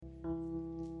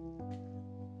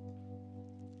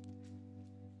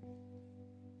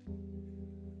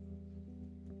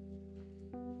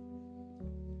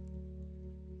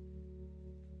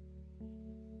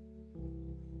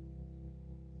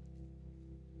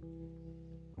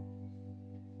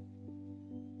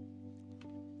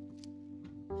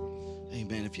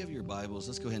Amen. If you have your Bibles,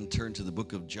 let's go ahead and turn to the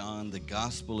book of John, the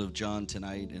Gospel of John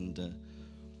tonight. And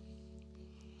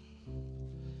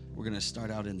we're going to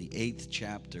start out in the 8th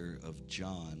chapter of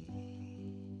John.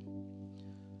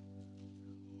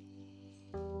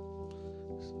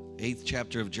 8th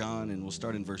chapter of John, and we'll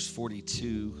start in verse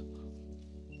 42.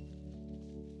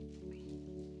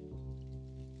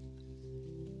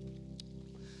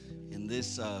 In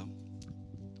this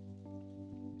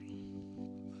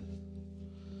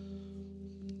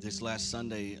last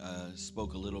Sunday,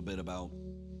 spoke a little bit about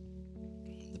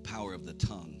the power of the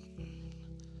tongue.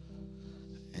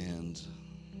 And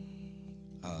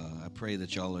I pray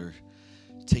that y'all are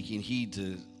taking heed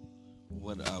to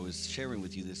what I was sharing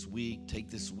with you this week. Take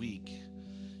this week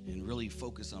and really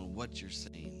focus on what you're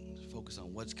saying. Focus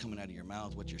on what's coming out of your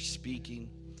mouth, what you're speaking.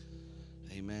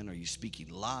 Amen. Are you speaking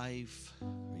life?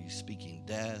 Are you speaking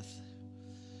death?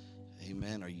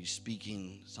 Amen. Are you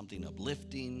speaking something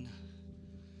uplifting?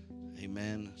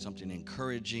 Amen. Something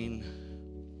encouraging.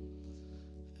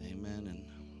 Amen. And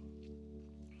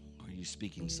are you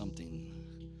speaking something,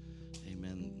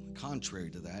 amen, contrary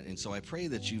to that? And so I pray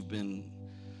that you've been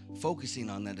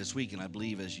focusing on that this week, and I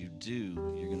believe as you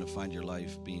do, you're going to find your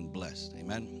life being blessed.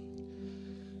 Amen.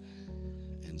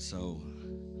 And so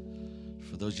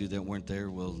for those of you that weren't there,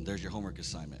 well, there's your homework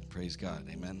assignment. Praise God.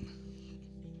 Amen.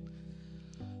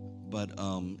 But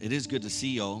it is good to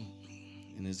see y'all.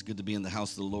 And it's good to be in the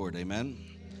house of the Lord. Amen.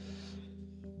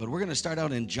 But we're going to start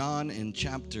out in John in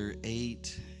chapter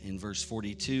 8 in verse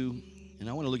 42. And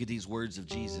I want to look at these words of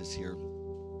Jesus here.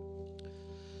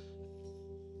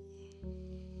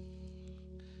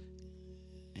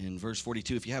 In verse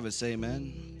 42, if you have it, say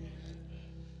amen.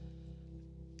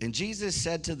 And Jesus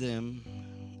said to them,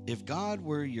 "If God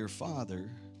were your Father,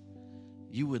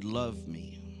 you would love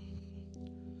me.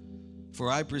 For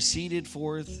I proceeded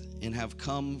forth and have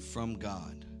come from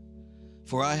God.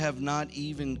 For I have not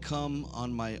even come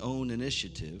on my own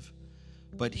initiative,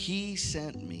 but He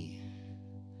sent me.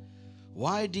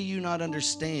 Why do you not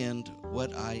understand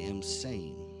what I am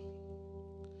saying?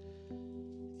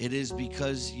 It is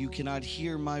because you cannot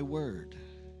hear my word."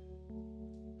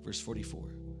 Verse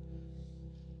 44.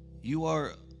 "You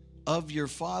are of your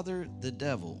father, the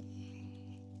devil,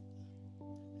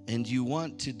 and you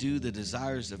want to do the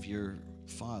desires of your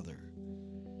father.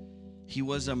 He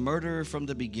was a murderer from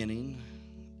the beginning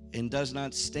and does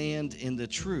not stand in the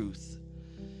truth,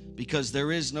 because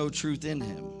there is no truth in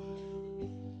him.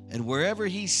 And wherever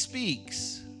he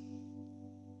speaks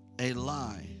a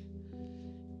lie,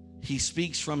 he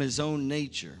speaks from his own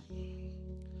nature.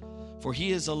 For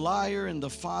he is a liar and the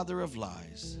father of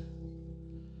lies.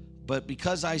 But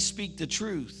because I speak the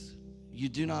truth, you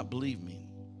do not believe me.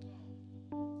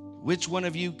 Which one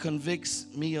of you convicts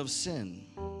me of sin?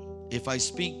 If I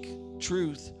speak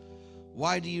truth,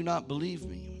 why do you not believe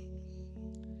me?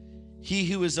 He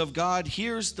who is of God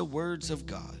hears the words of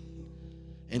God.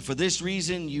 And for this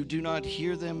reason, you do not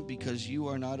hear them, because you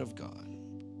are not of God."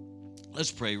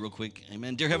 Let's pray real quick.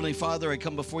 Amen. Dear Heavenly Father, I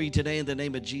come before you today in the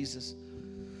name of Jesus.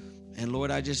 And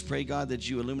Lord, I just pray, God, that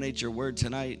you illuminate your word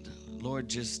tonight. Lord,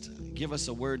 just give us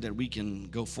a word that we can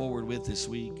go forward with this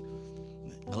week.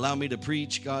 Allow me to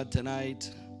preach, God, tonight.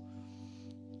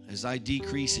 As I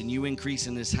decrease and you increase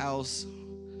in this house,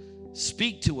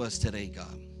 speak to us today,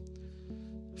 God.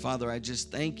 Father, I just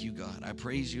thank you, God. I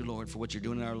praise you, Lord, for what you're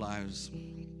doing in our lives.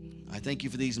 I thank you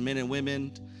for these men and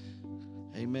women,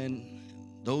 amen,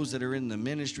 those that are in the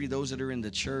ministry, those that are in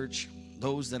the church,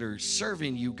 those that are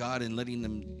serving you, God, and letting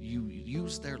them you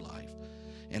use their life.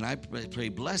 And I pray,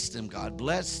 bless them, God.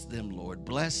 Bless them, Lord.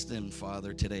 Bless them,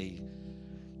 Father, today.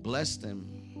 Bless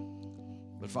them.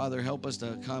 But Father, help us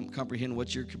to comprehend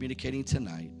what you're communicating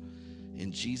tonight.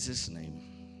 In Jesus' name,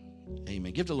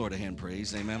 amen. Give the Lord a hand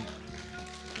praise. Amen.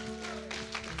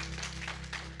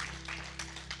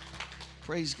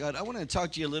 Praise God. I want to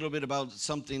talk to you a little bit about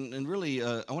something, and really,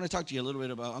 I want to talk to you a little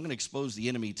bit about, I'm going to expose the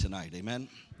enemy tonight. Amen.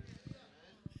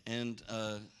 And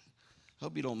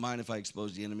hope you don't mind if I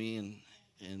expose the enemy,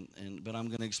 but I'm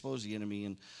going to expose the enemy.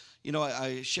 And you know,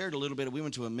 I shared a little bit. We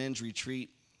went to a men's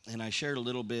retreat. And I shared a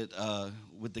little bit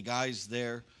with the guys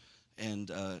there, and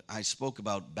I spoke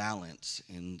about balance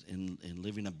and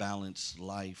living a balanced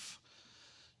life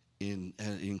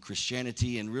in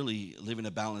Christianity, and really living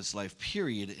a balanced life,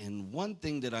 period. And one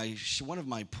thing that one of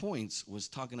my points was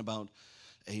talking about,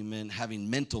 amen, having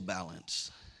mental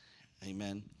balance,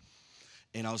 amen.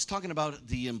 And I was talking about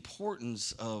the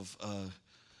importance of,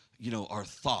 our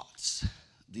thoughts,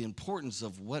 the importance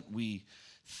of what we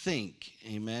think,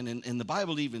 amen. And the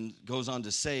Bible even goes on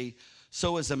to say,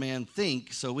 so as a man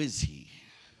think, so is he.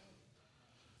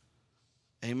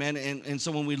 Amen. And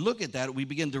so when we look at that, we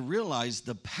begin to realize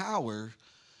the power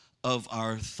of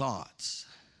our thoughts,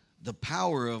 the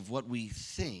power of what we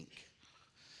think.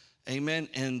 Amen.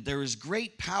 And there is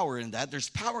great power in that. There's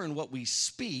power in what we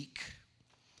speak.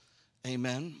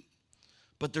 Amen.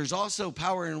 But there's also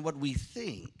power in what we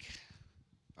think.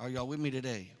 Are y'all with me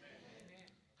today?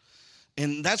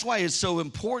 And that's why it's so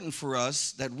important for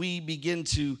us that we begin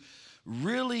to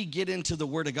really get into the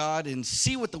Word of God and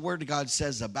see what the Word of God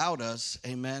says about us.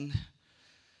 Amen.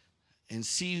 And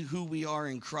see who we are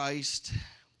in Christ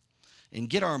and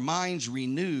get our minds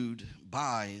renewed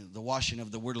by the washing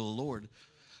of the Word of the Lord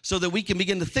so that we can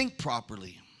begin to think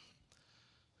properly.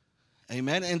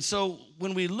 Amen. And so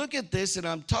when we look at this, and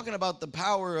I'm talking about the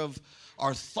power of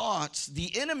our thoughts,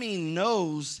 the enemy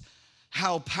knows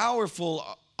how powerful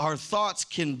our thoughts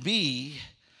can be.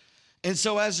 And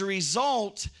so as a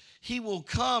result, he will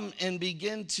come and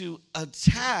begin to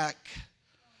attack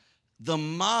the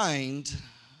mind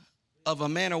of a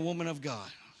man or woman of God.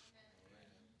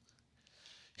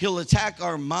 He'll attack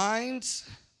our minds.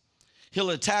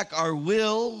 He'll attack our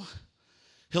will.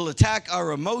 He'll attack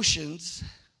our emotions.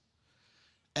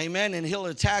 Amen. And he'll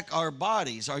attack our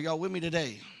bodies. Are y'all with me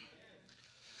today?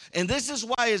 And this is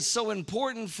why it's so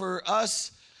important for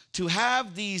us to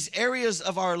have these areas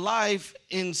of our life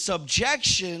in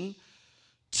subjection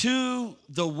to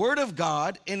the Word of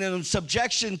God and in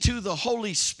subjection to the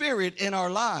Holy Spirit in our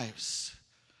lives.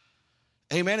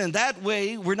 Amen. And that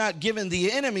way, we're not giving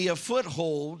the enemy a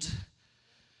foothold,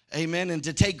 amen, and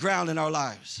to take ground in our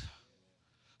lives.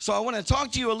 So I want to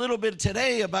talk to you a little bit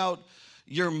today about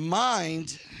your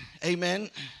mind, amen,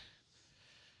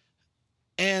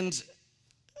 and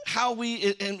how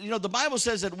the Bible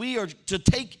says that we are to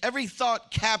take every thought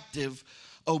captive,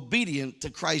 obedient to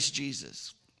Christ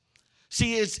Jesus.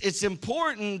 See, it's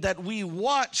important that we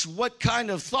watch what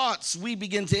kind of thoughts we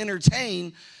begin to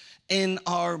entertain in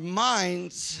our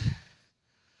minds,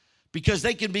 because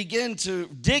they can begin to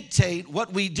dictate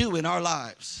what we do in our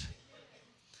lives.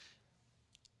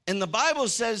 And the Bible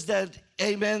says that,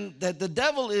 amen, that the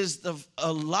devil is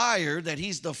a liar, that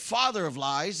he's the father of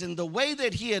lies, and the way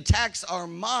that he attacks our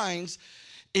minds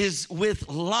is with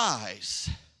lies.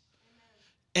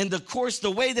 And of course,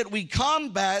 the way that we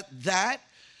combat that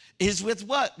is with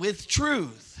what? With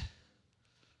truth.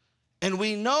 And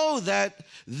we know that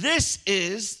this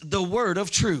is the word of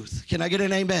truth. Can I get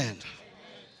an amen?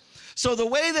 So the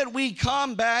way that we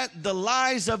combat the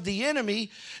lies of the enemy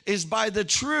is by the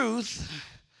truth,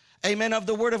 amen, of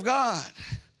the Word of God.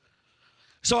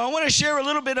 So I want to share a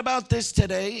little bit about this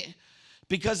today,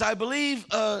 because I believe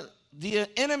the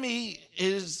enemy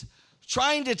is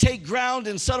trying to take ground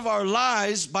in some of our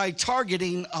lives by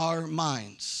targeting our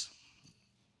minds,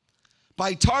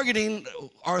 by targeting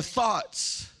our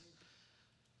thoughts.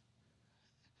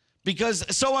 Because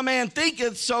so a man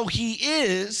thinketh, so he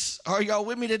is. Are y'all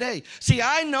with me today? See,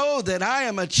 I know that I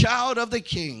am a child of the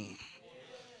King.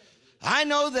 I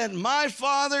know that my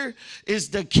Father is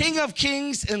the King of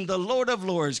kings and the Lord of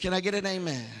lords. Can I get an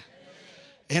amen?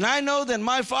 And I know that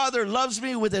my Father loves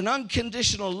me with an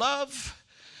unconditional love.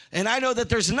 And I know that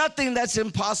there's nothing that's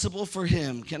impossible for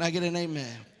him. Can I get an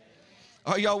amen?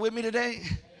 Are y'all with me today?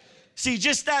 See,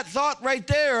 just that thought right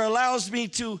there allows me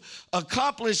to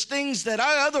accomplish things that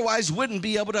I otherwise wouldn't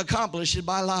be able to accomplish in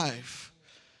my life.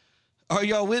 Are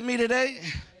y'all with me today?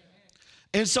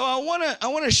 And so I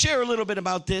want to share a little bit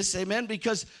about this, amen,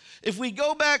 because if we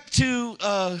go back to,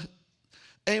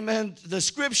 amen, the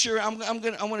scripture, I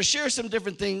want to share some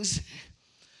different things.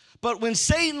 But when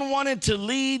Satan wanted to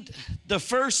lead the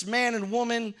first man and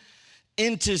woman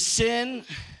into sin,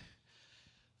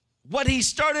 what he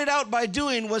started out by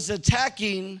doing was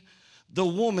attacking the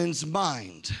woman's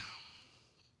mind.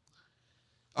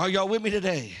 Are y'all with me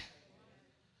today?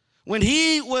 When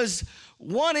he was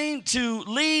wanting to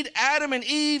lead Adam and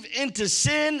Eve into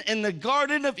sin in the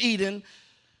Garden of Eden,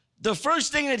 the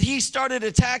first thing that he started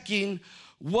attacking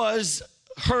was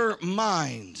her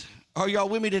mind. Are y'all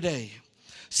with me today?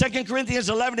 2 Corinthians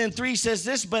 11:3 says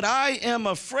this, but I am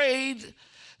afraid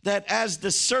that as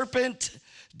the serpent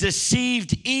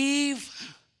deceived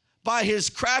Eve by his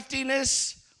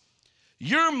craftiness,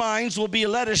 your minds will be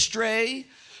led astray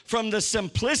from the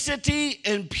simplicity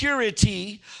and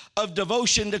purity of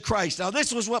devotion to Christ. Now,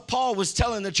 this was what Paul was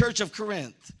telling the church of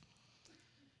Corinth.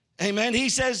 Amen. He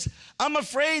says, I'm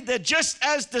afraid that just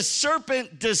as the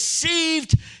serpent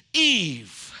deceived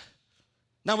Eve.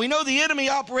 Now, we know the enemy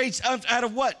operates out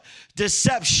of what?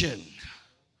 Deception.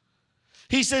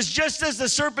 He says, just as the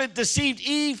serpent deceived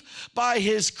Eve by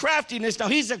his craftiness. Now,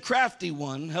 he's a crafty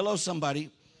one. Hello, somebody.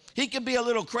 He can be a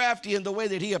little crafty in the way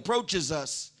that he approaches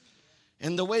us,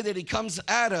 in the way that he comes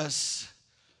at us.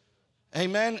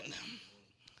 Amen.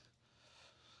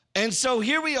 And so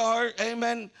here we are,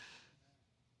 amen.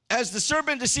 As the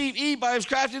serpent deceived Eve by his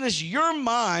craftiness, your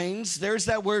minds, there's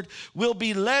that word, will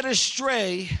be led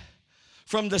astray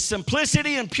from the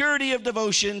simplicity and purity of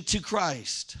devotion to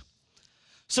Christ.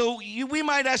 So we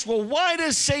might ask, well, why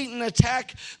does Satan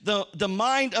attack the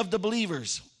mind of the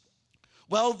believers?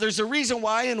 Well, there's a reason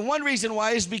why, and one reason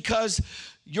why is because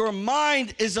your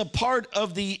mind is a part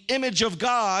of the image of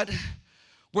God,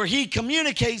 where he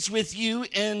communicates with you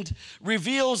and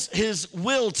reveals his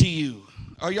will to you.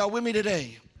 Are y'all with me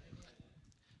today?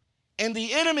 And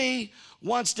the enemy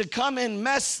wants to come and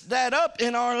mess that up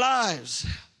in our lives.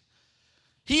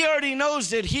 He already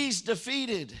knows that he's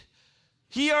defeated.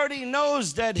 He already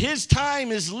knows that his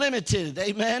time is limited.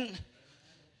 Amen.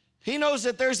 He knows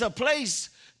that there's a place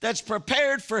that's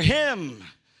prepared for him.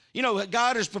 You know,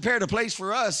 God has prepared a place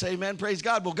for us. Amen. Praise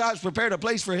God. Well, God's prepared a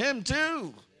place for him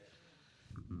too.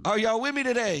 Are y'all with me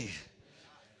today?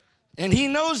 And he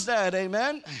knows that.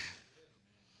 Amen.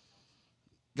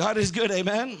 God is good.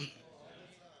 Amen.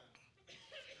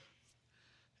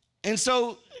 And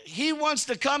so he wants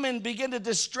to come and begin to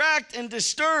distract and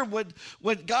disturb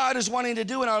what God is wanting to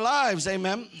do in our lives.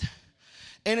 Amen.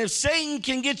 And if Satan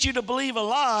can get you to believe a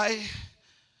lie,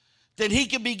 then he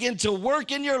can begin to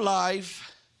work in your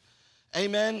life,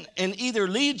 amen, and either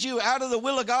lead you out of the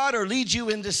will of God or lead you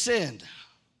into sin.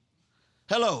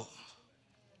 Hello.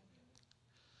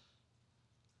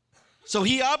 So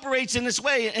he operates in this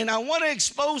way, and I want to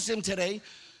expose him today,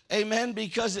 amen,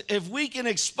 because if we can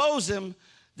expose him,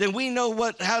 then we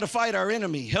know how to fight our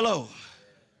enemy. Hello.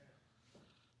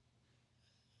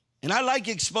 And I like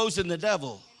exposing the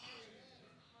devil.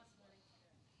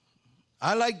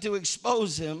 I like to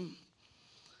expose him.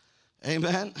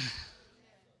 Amen.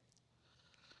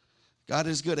 God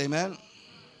is good. Amen.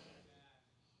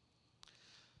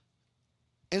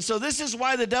 And so this is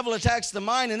why the devil attacks the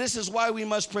mind, and this is why we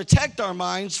must protect our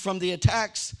minds from the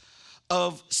attacks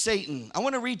of Satan. I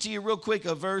want to read to you real quick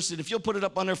a verse, and if you'll put it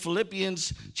up under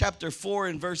Philippians chapter 4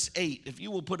 and verse 8, if you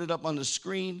will put it up on the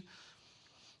screen.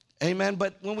 Amen.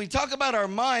 But when we talk about our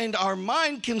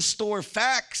mind can store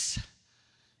facts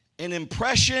and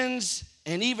impressions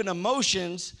and even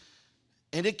emotions,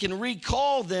 and it can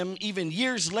recall them even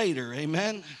years later.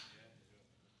 Amen.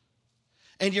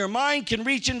 And your mind can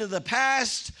reach into the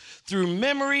past through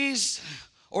memories,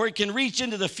 or it can reach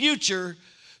into the future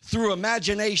through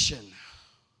imagination.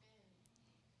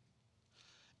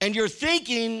 And your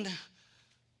thinking,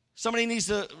 somebody needs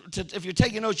to if you're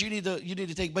taking notes, you need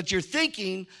to take, but your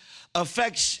thinking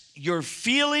affects your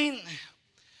feeling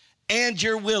and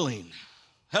your willing.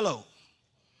 Hello.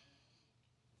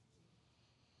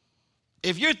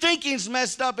 If your thinking's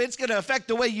messed up, it's going to affect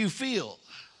the way you feel.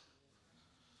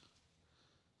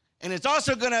 And it's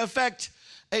also going to affect,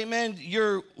 amen,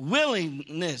 your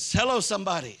willingness. Hello,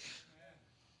 somebody.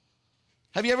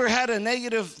 Have you ever had a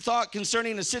negative thought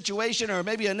concerning a situation or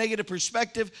maybe a negative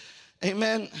perspective?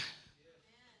 Amen.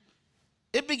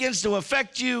 It begins to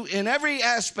affect you in every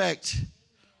aspect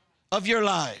of your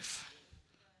life.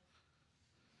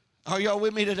 Are y'all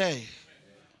with me today?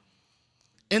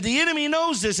 And the enemy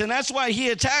knows this, and that's why he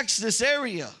attacks this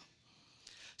area.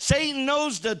 Satan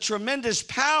knows the tremendous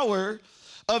power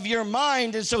of your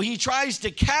mind, and so he tries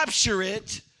to capture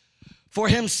it for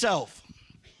himself.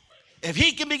 If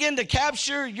he can begin to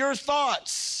capture your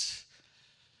thoughts,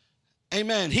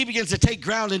 amen, he begins to take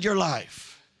ground in your life.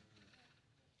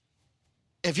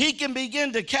 If he can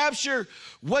begin to capture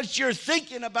what you're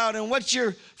thinking about and what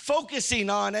you're focusing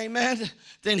on, amen,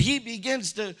 then he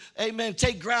begins to, amen,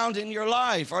 take ground in your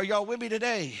life. Are y'all with me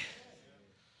today?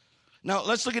 Now,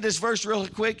 let's look at this verse real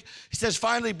quick. He says,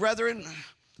 finally, brethren,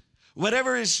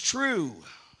 whatever is true,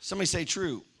 somebody say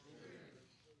true.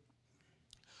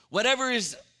 Whatever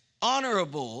is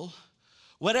honorable,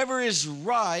 whatever is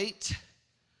right,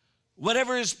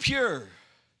 whatever is pure,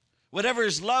 whatever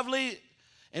is lovely,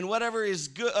 and whatever is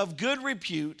good, of good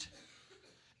repute,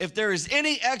 if there is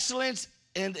any excellence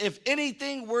and if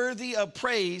anything worthy of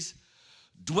praise,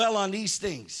 dwell on these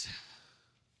things.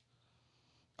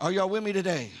 Are y'all with me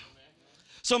today?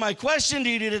 So my question to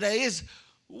you today is,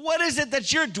 what is it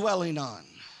that you're dwelling on?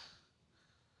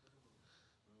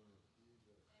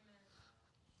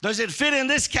 Does it fit in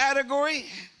this category?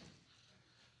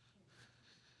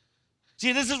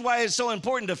 See, this is why it's so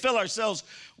important to fill ourselves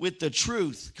with the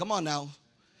truth. Come on now.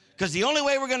 Because the only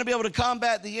way we're going to be able to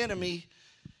combat the enemy,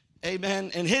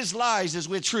 amen, and his lies is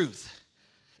with truth.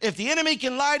 If the enemy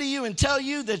can lie to you and tell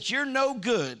you that you're no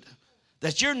good,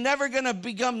 that you're never going to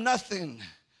become nothing,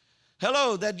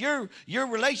 hello, that your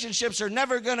relationships are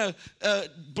never going to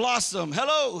blossom,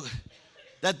 hello,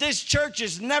 that this church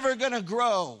is never going to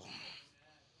grow.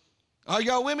 Are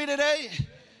y'all with me today?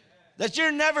 That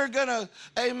you're never going to,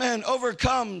 amen,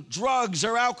 overcome drugs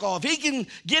or alcohol. If he can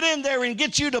get in there and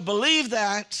get you to believe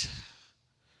that,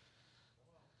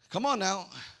 come on now.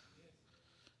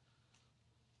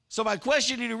 So my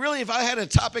question to you really, if I had a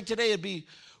topic today, it'd be,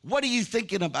 what are you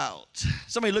thinking about?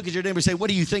 Somebody look at your neighbor and say, what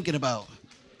are you thinking about?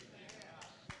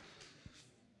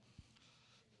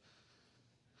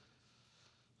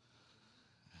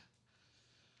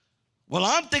 Well,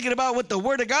 I'm thinking about what the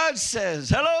Word of God says.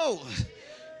 Hello.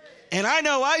 And I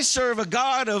know I serve a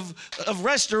God of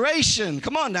restoration.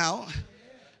 Come on now.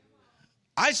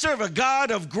 I serve a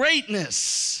God of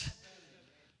greatness.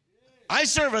 I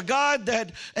serve a God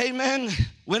that, amen,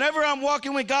 whenever I'm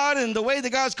walking with God and the way that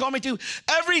God's called me to,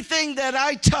 everything that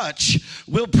I touch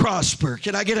will prosper.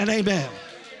 Can I get an amen?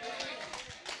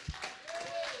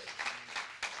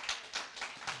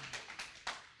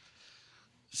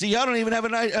 See, y'all don't even have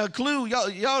a clue.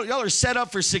 Y'all are set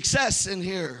up for success in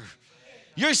here.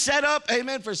 You're set up,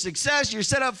 amen, for success. You're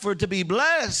set up to be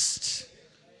blessed.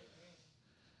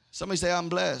 Somebody say, I'm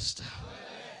blessed.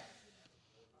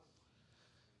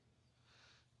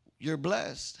 You're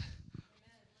blessed.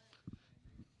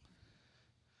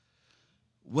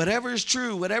 Whatever is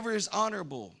true, whatever is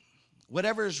honorable,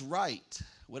 whatever is right,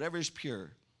 whatever is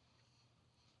pure,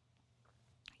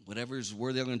 whatever is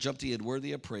worthy, I'm going to jump to you,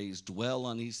 worthy of praise, dwell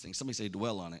on these things. Somebody say,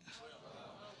 dwell on it.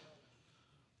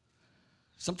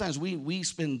 Sometimes we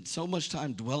spend so much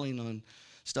time dwelling on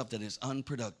stuff that is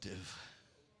unproductive.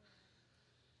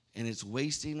 And it's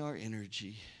wasting our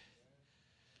energy.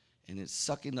 And it's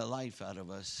sucking the life out of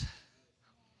us.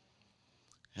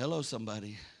 Hello,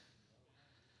 somebody.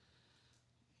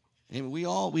 And we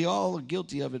all are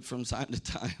guilty of it from time to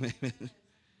time.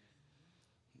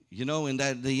 You know, and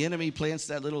that the enemy plants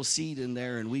that little seed in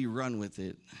there and we run with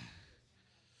it.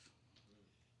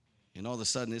 And all of a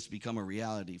sudden it's become a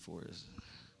reality for us.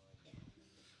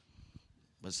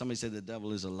 But somebody said the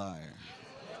devil is a liar.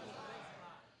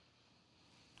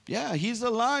 Yeah, he's a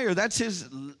liar. That's his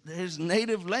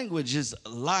native language is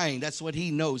lying. That's what he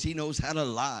knows. He knows how to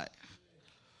lie.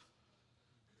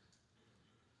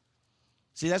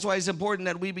 See, that's why it's important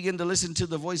that we begin to listen to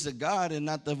the voice of God and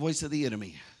not the voice of the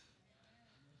enemy.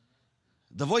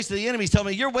 The voice of the enemy is telling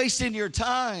me, you're wasting your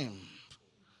time.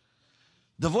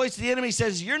 The voice of the enemy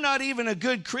says, you're not even a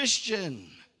good Christian.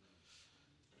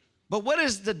 But what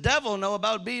does the devil know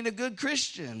about being a good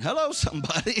Christian? Hello,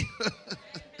 somebody.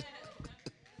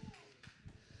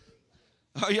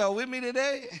 Are y'all with me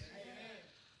today?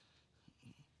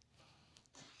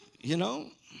 You know?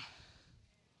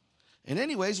 And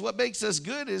anyways, what makes us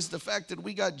good is the fact that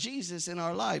we got Jesus in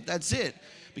our life. That's it.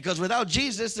 Because without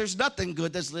Jesus, there's nothing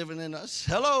good that's living in us.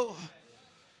 Hello?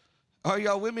 Are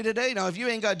y'all with me today? Now, if you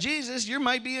ain't got Jesus, you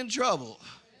might be in trouble.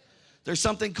 There's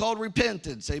something called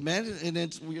repentance, amen? And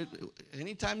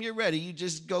anytime you're ready, you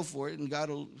just go for it, and God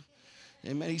will,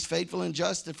 amen, he's faithful and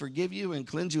just to forgive you and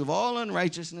cleanse you of all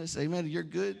unrighteousness, amen? You're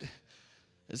good.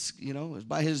 It's, you know, it's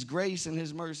by his grace and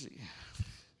his mercy.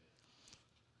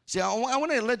 See, I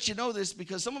want to let you know this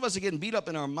because some of us are getting beat up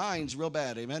in our minds real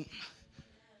bad, amen?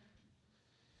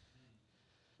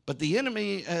 But the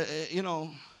enemy, you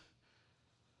know,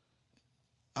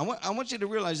 I want you to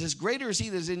realize this, greater is he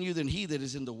that is in you than he that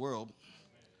is in the world.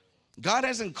 God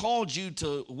hasn't called you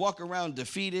to walk around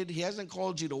defeated. He hasn't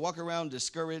called you to walk around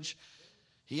discouraged.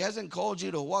 He hasn't called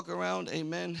you to walk around,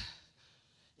 amen,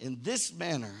 in this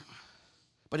manner.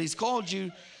 But he's called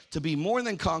you to be more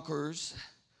than conquerors.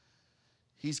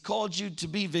 He's called you to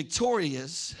be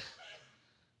victorious.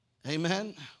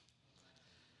 Amen.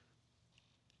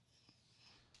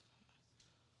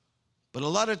 But a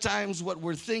lot of times what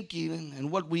we're thinking and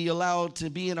what we allow to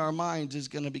be in our minds is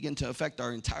going to begin to affect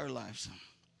our entire lives.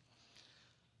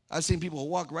 I've seen people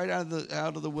walk right out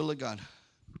of the will of God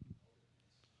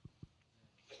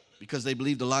because they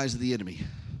believe the lies of the enemy.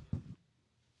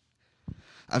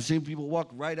 I've seen people walk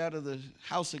right out of the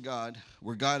house of God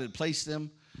where God had placed them,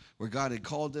 where God had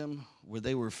called them, where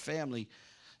they were family.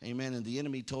 Amen. And the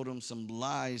enemy told them some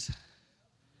lies.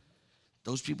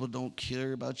 Those people don't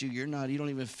care about you. You don't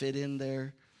even fit in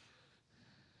there.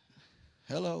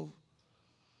 Hello.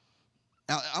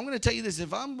 Now, I'm going to tell you this.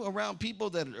 If I'm around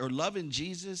people that are loving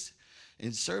Jesus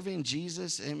and serving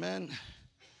Jesus, amen,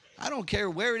 I don't care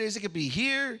where it is. It could be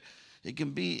here. It can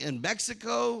be in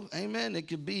Mexico. Amen. It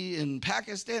could be in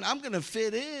Pakistan. I'm going to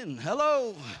fit in.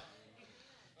 Hello.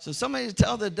 So somebody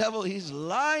tell the devil he's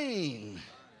lying.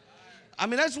 I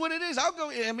mean, that's what it is. I'll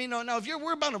go. I mean, now if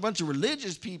we're about a bunch of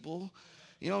religious people,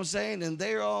 You know what I'm saying? And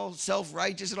they're all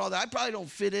self-righteous and all that. I probably don't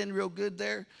fit in real good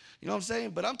there. You know what I'm saying?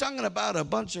 But I'm talking about a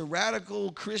bunch of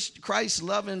radical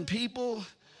Christ-loving people,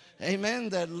 amen,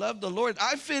 that love the Lord.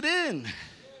 I fit in.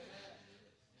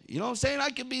 You know what I'm saying?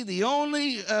 I could be the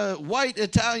only white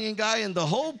Italian guy in the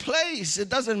whole place. It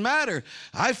doesn't matter.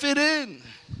 I fit in.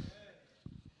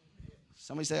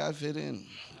 Somebody say, I fit in.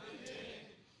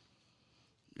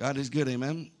 God is good,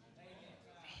 amen?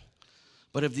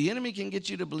 But if the enemy can get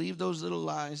you to believe those little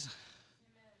lies,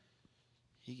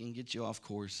 he can get you off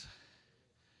course.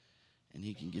 And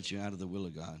he can get you out of the will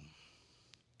of God.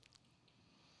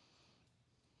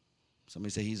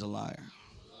 Somebody say, he's a liar.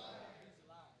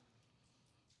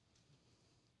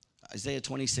 Isaiah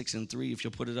 26:3, if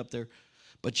you'll put it up there.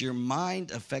 But your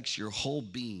mind affects your whole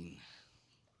being.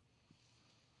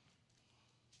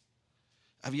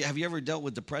 Have you ever dealt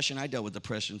with depression? I dealt with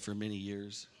depression for many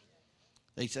years.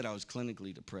 They said I was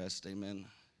clinically depressed, amen.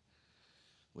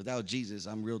 Without Jesus,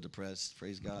 I'm real depressed,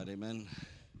 praise God, amen.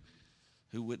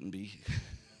 Who wouldn't be?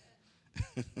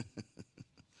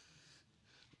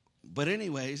 But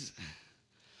anyways,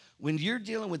 when you're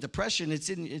dealing with depression,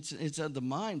 it's of the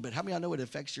mind, but how many of y'all know it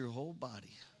affects your whole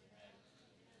body?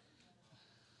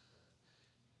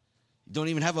 You don't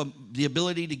even have the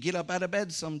ability to get up out of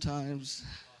bed sometimes.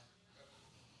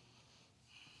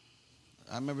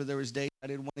 I remember there was days I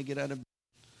didn't want to get out of bed.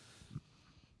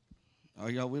 Are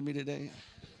y'all with me today?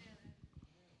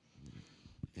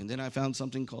 And then I found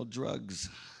something called drugs.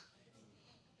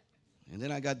 And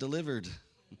then I got delivered.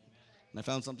 And I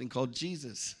found something called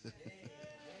Jesus.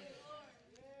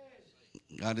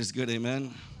 God is good,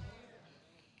 amen.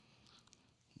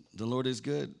 The Lord is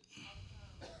good.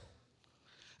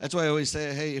 That's why I always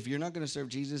say, hey, if you're not going to serve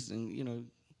Jesus, then, you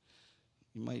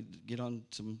might get on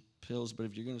some pills, but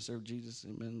if you're going to serve Jesus,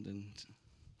 amen, then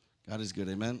God is good,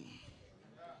 amen.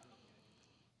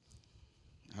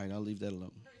 All right, I'll leave that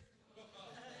alone.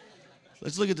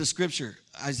 Let's look at the scripture.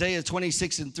 Isaiah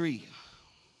 26:3.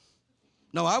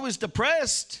 No, I was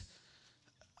depressed.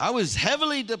 I was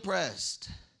heavily depressed.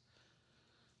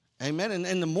 Amen. And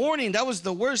in the morning, that was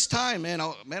the worst time, man.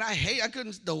 I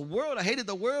hated the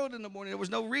world in the morning. There was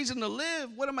no reason to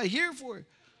live. What am I here for?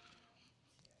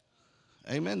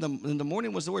 Amen. In the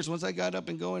morning was the worst. Once I got up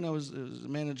and going, it was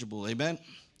manageable. Amen.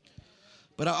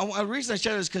 But the reason I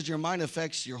share this is because your mind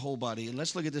affects your whole body. And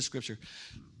let's look at this scripture.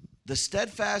 The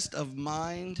steadfast of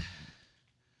mind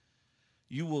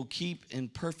you will keep in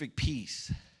perfect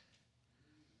peace,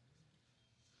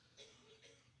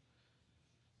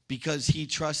 because he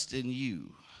trusts in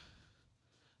you.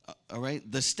 All right?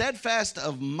 The steadfast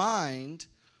of mind,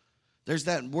 there's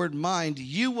that word mind,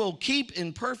 you will keep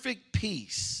in perfect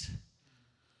peace.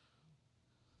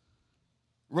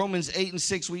 Romans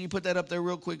 8:6, will you put that up there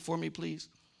real quick for me, please?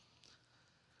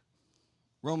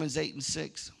 Romans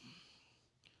 8:6.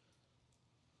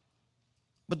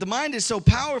 But the mind is so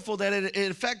powerful that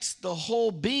it affects the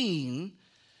whole being.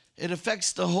 It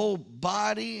affects the whole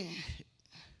body.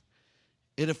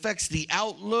 It affects the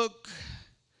outlook.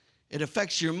 It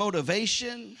affects your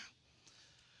motivation.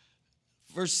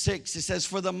 Verse 6, it says,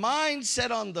 for the mind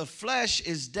set on the flesh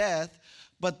is death,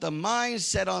 but the mind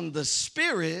set on the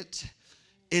spirit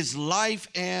is life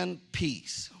and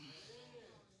peace.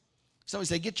 Somebody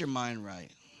say, get your mind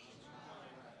right.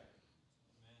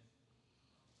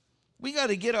 We got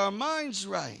to get our minds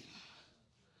right.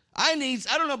 I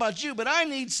don't know about you, but I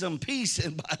need some peace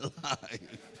in my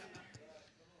life.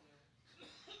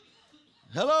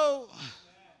 Hello?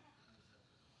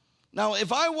 Now,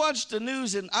 if I watched the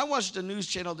news, and I watched the news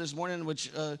channel this morning,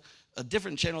 which a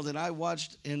different channel than I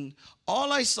watched, and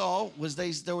all I saw was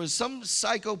there was some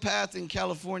psychopath in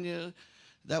California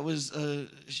that was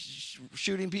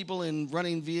shooting people and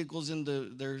running vehicles into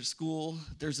their school.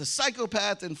 There's a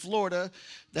psychopath in Florida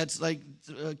that's like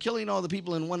killing all the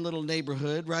people in one little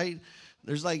neighborhood, right?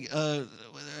 There's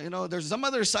there's some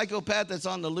other psychopath that's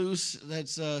on the loose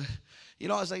that's, I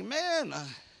was like, man,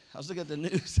 I was looking at the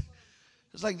news.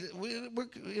 It's like, we're a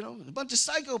bunch of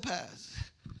psychopaths.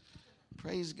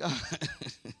 Praise God.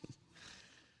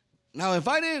 Now, if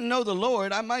I didn't know the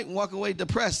Lord, I might walk away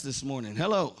depressed this morning.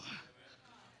 Hello.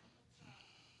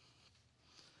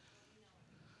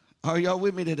 Are y'all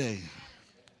with me today?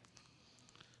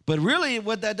 But really,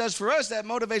 what that does for us, that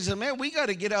motivates us, man, we got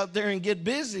to get out there and get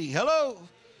busy. Hello?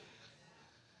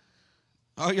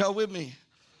 Are y'all with me?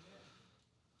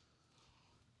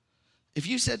 If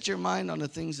you set your mind on the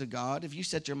things of God, if you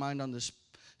set your mind on the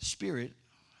Spirit,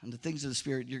 and the things of the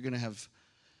Spirit, you're going to have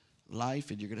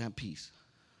life and you're going to have peace.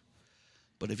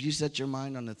 But if you set your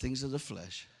mind on the things of the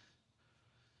flesh,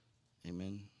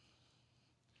 amen,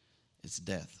 it's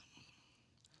death.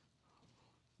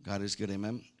 God is good,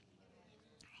 amen.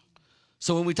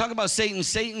 So when we talk about Satan,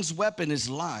 Satan's weapon is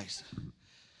lies.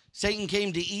 Satan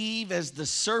came to Eve as the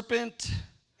serpent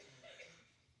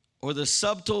or the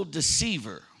subtle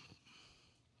deceiver.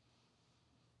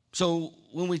 So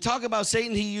when we talk about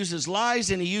Satan, he uses lies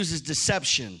and he uses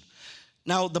deception.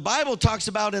 Now, the Bible talks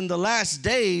about in the last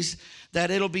days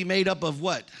that it'll be made up of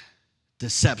what?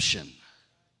 Deception.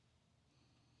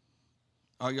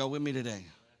 Are y'all with me today?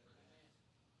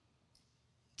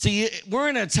 See, we're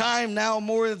in a time now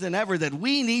more than ever that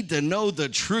we need to know the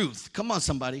truth. Come on,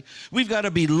 somebody. We've got to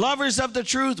be lovers of the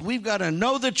truth. We've got to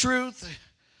know the truth.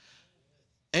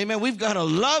 Amen. We've got to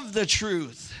love the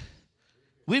truth.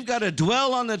 We've got to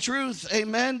dwell on the truth.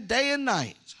 Amen. Day and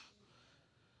night.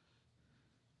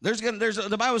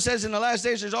 The Bible says in the last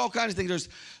days, there's all kinds of things.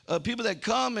 There's people that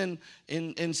come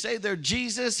and say they're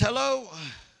Jesus. Hello.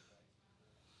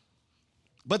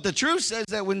 But the truth says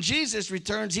that when Jesus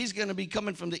returns, he's going to be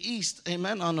coming from the east,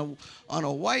 amen, on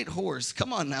a white horse.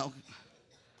 Come on now.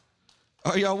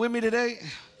 Are y'all with me today?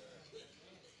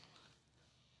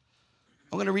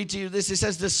 I'm going to read to you this. It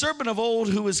says, the serpent of old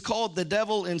who is called the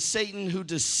devil and Satan, who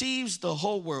deceives the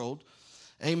whole world.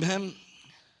 Amen.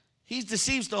 He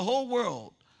deceives the whole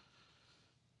world.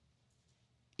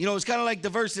 You know, it's kind of like the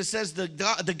verse that says the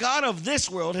God of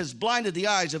this world has blinded the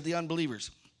eyes of the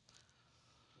unbelievers.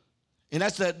 And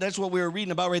that's what we were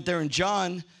reading about right there in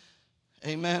John.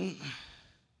 Amen.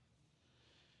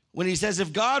 When he says,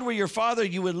 if God were your father,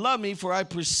 you would love me, for I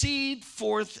proceed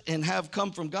forth and have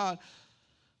come from God.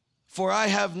 For I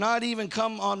have not even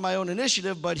come on my own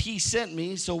initiative, but he sent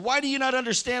me. So why do you not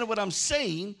understand what I'm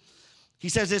saying? He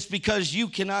says, it's because you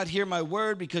cannot hear my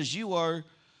word, because you are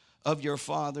of your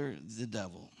father, the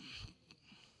devil.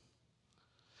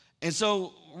 And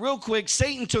so, real quick,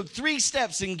 Satan took 3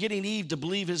 steps in getting Eve to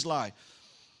believe his lie.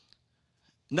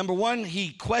 Number 1, he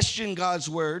questioned God's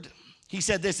word. He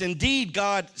said this, indeed,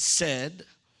 God said.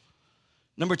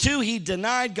 Number 2, he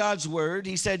denied God's word.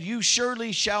 He said, you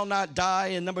surely shall not die.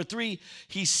 And number 3,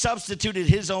 he substituted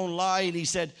his own lie, and he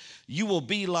said, you will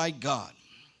be like God.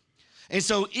 And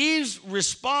so Eve's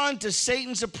respond to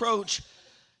Satan's approach,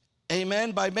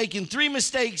 amen, by making 3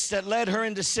 mistakes that led her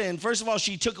into sin. First of all,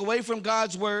 she took away from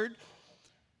God's word.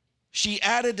 She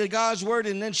added to God's word,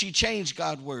 and then she changed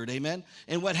God's word, amen.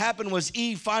 And what happened was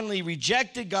Eve finally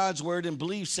rejected God's word and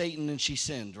believed Satan, and she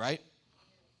sinned, right?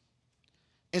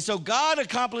 And so God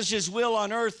accomplishes his will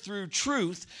on earth through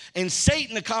truth, and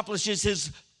Satan accomplishes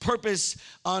his purpose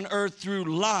on earth through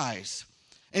lies.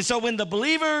 And so when the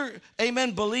believer,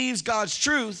 amen, believes God's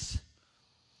truth,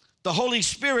 the Holy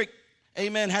Spirit,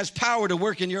 amen, has power to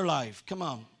work in your life. Come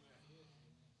on.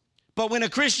 But when a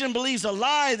Christian believes a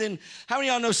lie, then how many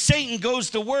of y'all know Satan goes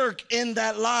to work in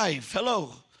that life?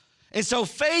 Hello. And so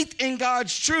faith in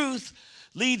God's truth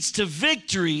leads to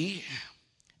victory,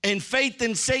 and faith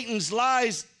in Satan's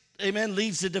lies, amen,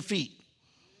 leads to defeat.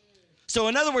 So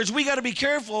in other words, we got to be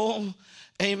careful,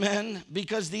 amen,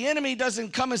 because the enemy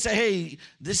doesn't come and say, hey,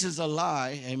 this is a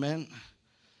lie, amen.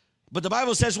 But the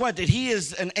Bible says what? That he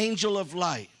is an angel of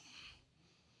light.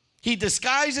 He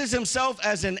disguises himself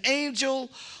as an angel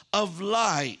of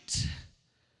light.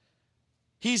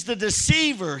 He's the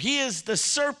deceiver. He is the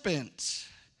serpent.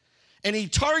 And he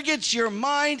targets your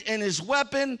mind, and his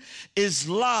weapon is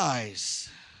lies.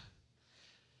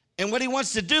 And what he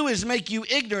wants to do is make you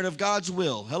ignorant of God's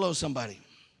will. Hello, somebody.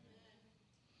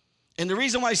 And the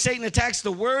reason why Satan attacks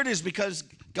the word is because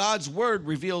God's word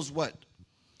reveals what?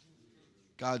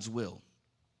 God's will.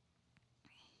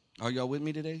 Are y'all with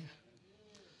me today?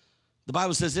 The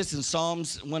Bible says this in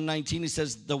Psalms 119. It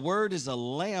says, the word is a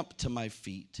lamp to my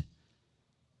feet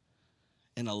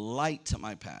and a light to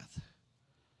my path.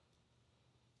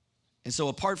 And so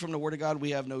apart from the word of God, we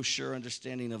have no sure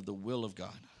understanding of the will of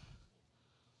God.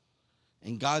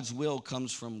 And God's will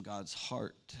comes from God's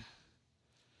heart.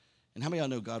 And how many of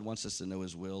y'all know God wants us to know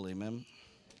his will? Amen.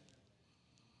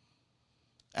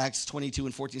 Acts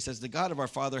 22:14 says, the God of our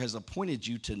Father has appointed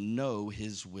you to know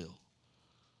his will.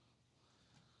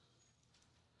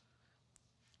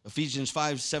 Ephesians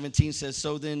 5:17 says,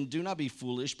 so then do not be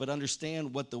foolish, but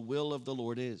understand what the will of the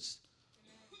Lord is.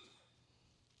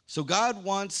 So God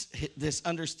wants this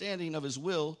understanding of his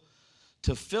will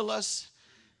to fill us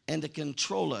and to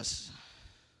control us.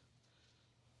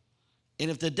 And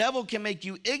if the devil can make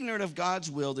you ignorant of God's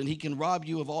will, then he can rob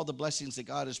you of all the blessings that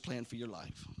God has planned for your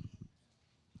life.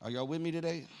 Are y'all with me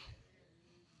today?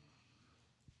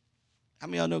 How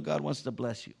many of y'all know God wants to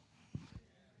bless you?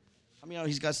 How many of y'all know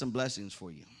he's got some blessings for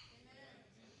you?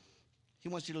 He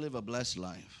wants you to live a blessed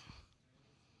life.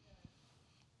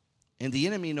 And the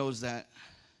enemy knows that.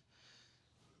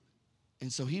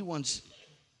 And so he wants,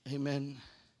 amen,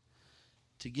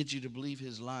 to get you to believe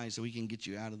his lies so he can get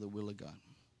you out of the will of God.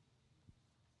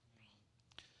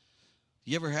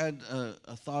 You ever had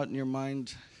a thought in your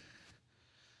mind,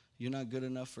 you're not good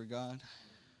enough for God?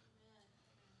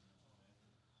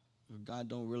 Or God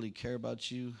don't really care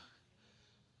about you?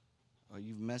 Or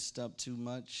you've messed up too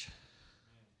much?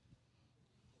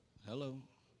 Hello?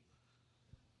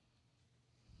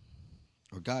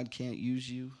 Or God can't use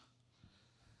you?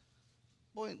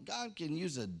 Boy, God can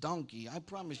use a donkey. I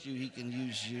promise you he can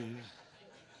use you.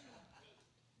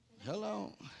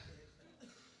 Hello?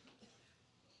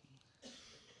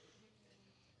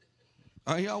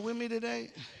 Are y'all with me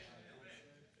today?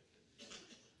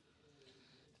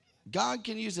 God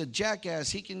can use a jackass.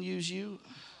 He can use you.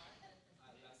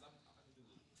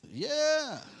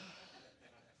 Yeah.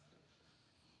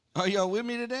 Are y'all with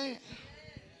me today?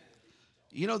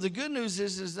 You know, the good news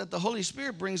is that the Holy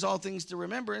Spirit brings all things to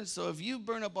remembrance. So if you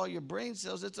burn up all your brain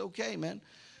cells, it's okay, man.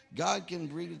 God can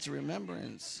bring it to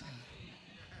remembrance.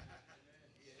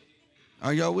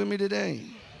 Are y'all with me today?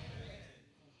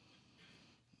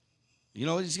 You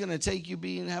know, it's going to take you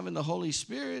having the Holy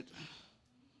Spirit.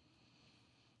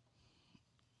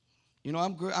 You know,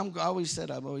 I've always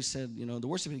said, you know, the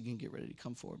worship team can get ready to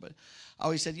come forward. But I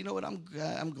always said, you know what, I'm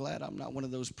glad I'm not one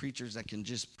of those preachers that can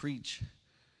just preach,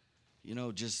 you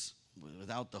know, just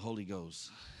without the Holy Ghost.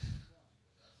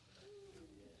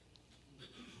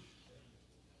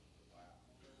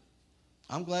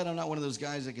 I'm glad I'm not one of those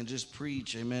guys that can just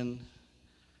preach, amen,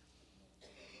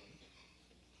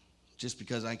 just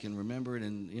because I can remember it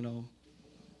and, you know.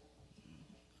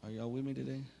 Are y'all with me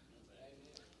today?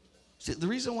 See, the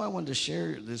reason why I wanted to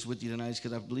share this with you tonight is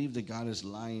because I believe that God is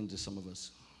lying to some of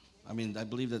us. I mean, I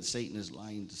believe that Satan is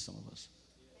lying to some of us.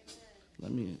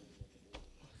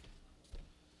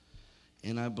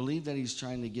 And I believe that he's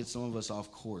trying to get some of us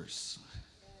off course.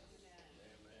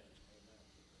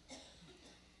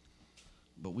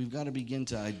 But we've got to begin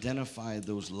to identify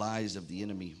those lies of the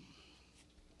enemy.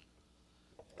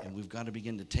 And we've got to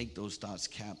begin to take those thoughts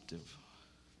captive.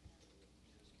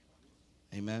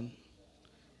 Amen?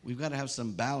 We've got to have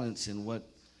some balance in what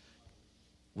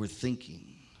we're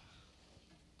thinking.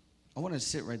 I want to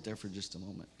sit right there for just a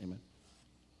moment. Amen?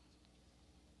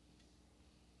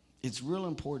 It's real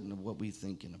important of what we're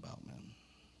thinking about, man.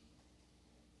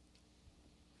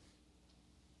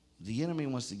 The enemy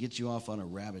wants to get you off on a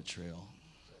rabbit trail.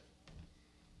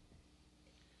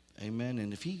 Amen.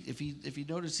 And if he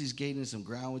notices he's gaining some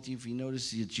ground with you, if he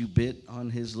notices that you bit on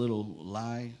his little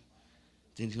lie,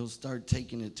 then he'll start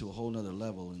taking it to a whole nother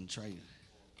level and try.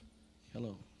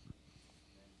 Hello.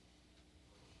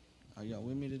 Are y'all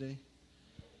with me today?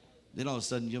 Then all of a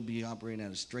sudden you'll be operating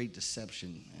at a straight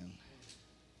deception, man.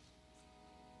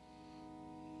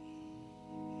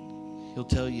 He'll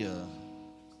tell you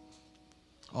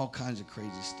all kinds of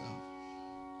crazy stuff.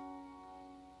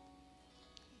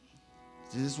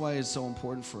 This is why it's so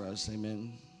important for us,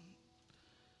 amen.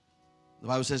 The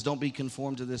Bible says, don't be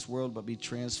conformed to this world, but be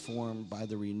transformed by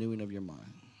the renewing of your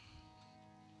mind.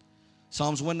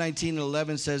 Psalms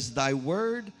 119:11 says, thy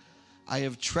word I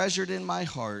have treasured in my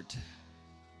heart,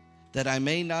 that I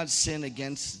may not sin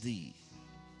against thee.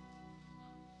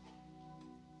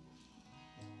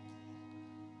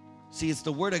 See, it's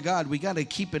the word of God. We got to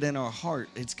keep it in our heart.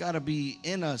 It's got to be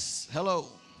in us. Hello.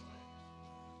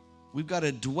 We've got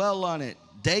to dwell on it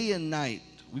day and night.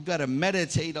 We've got to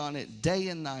meditate on it day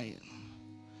and night.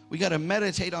 We got to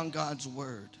meditate on God's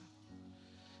word.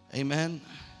 Amen.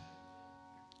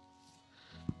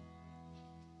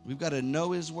 We've got to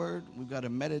know his word. We've got to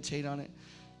meditate on it.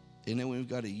 And then we've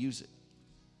got to use it.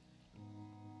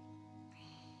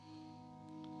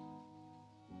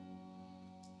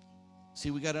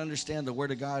 See, we got to understand the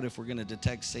word of God if we're going to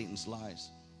detect Satan's lies.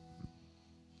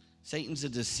 Satan's a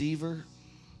deceiver.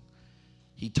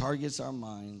 He targets our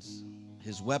minds.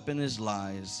 His weapon is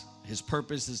lies. His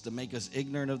purpose is to make us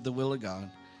ignorant of the will of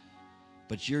God.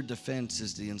 But your defense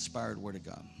is the inspired word of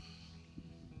God.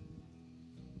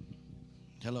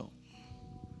 Hello.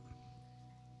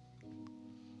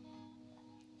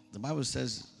 The Bible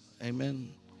says,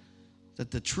 amen, that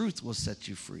the truth will set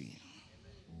you free.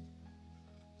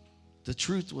 The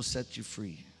truth will set you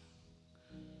free.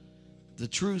 The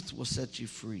truth will set you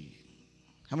free.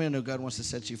 How many know God wants to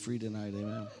set you free tonight?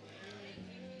 Amen.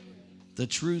 The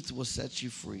truth will set you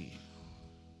free.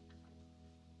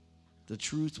 The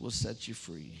truth will set you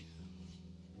free.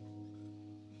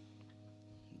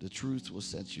 The truth will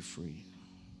set you free.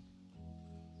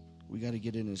 We got to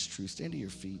get in his truth. Stand to your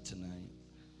feet tonight.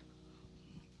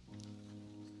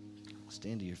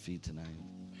 Stand to your feet tonight.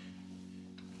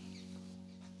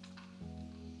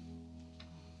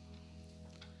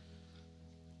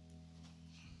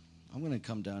 I'm going to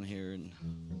come down here, and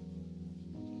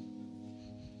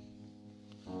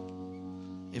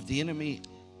if the enemy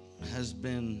has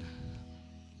been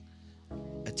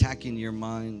attacking your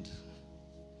mind,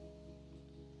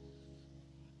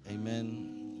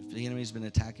 amen. If the enemy's been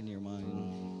attacking your mind,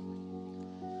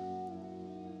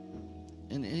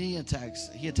 and he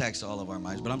attacks all of our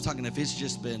minds, but I'm talking if it's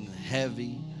just been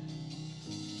heavy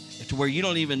to where you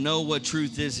don't even know what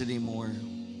truth is anymore.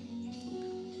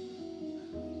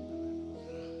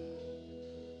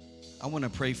 I want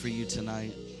to pray for you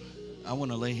tonight. I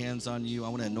want to lay hands on you. I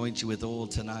want to anoint you with oil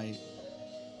tonight.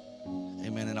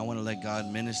 Amen. And I want to let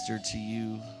God minister to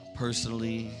you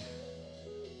personally.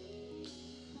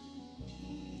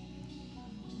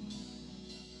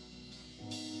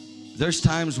 There's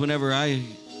times whenever I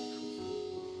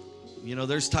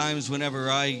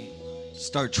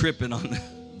start tripping on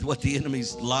what the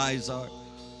enemy's lies are.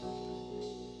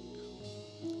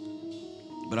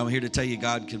 But I'm here to tell you,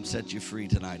 God can set you free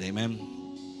tonight. Amen.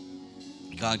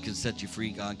 God can set you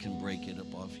free. God can break it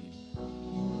up off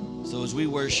you. So as we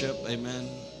worship, amen.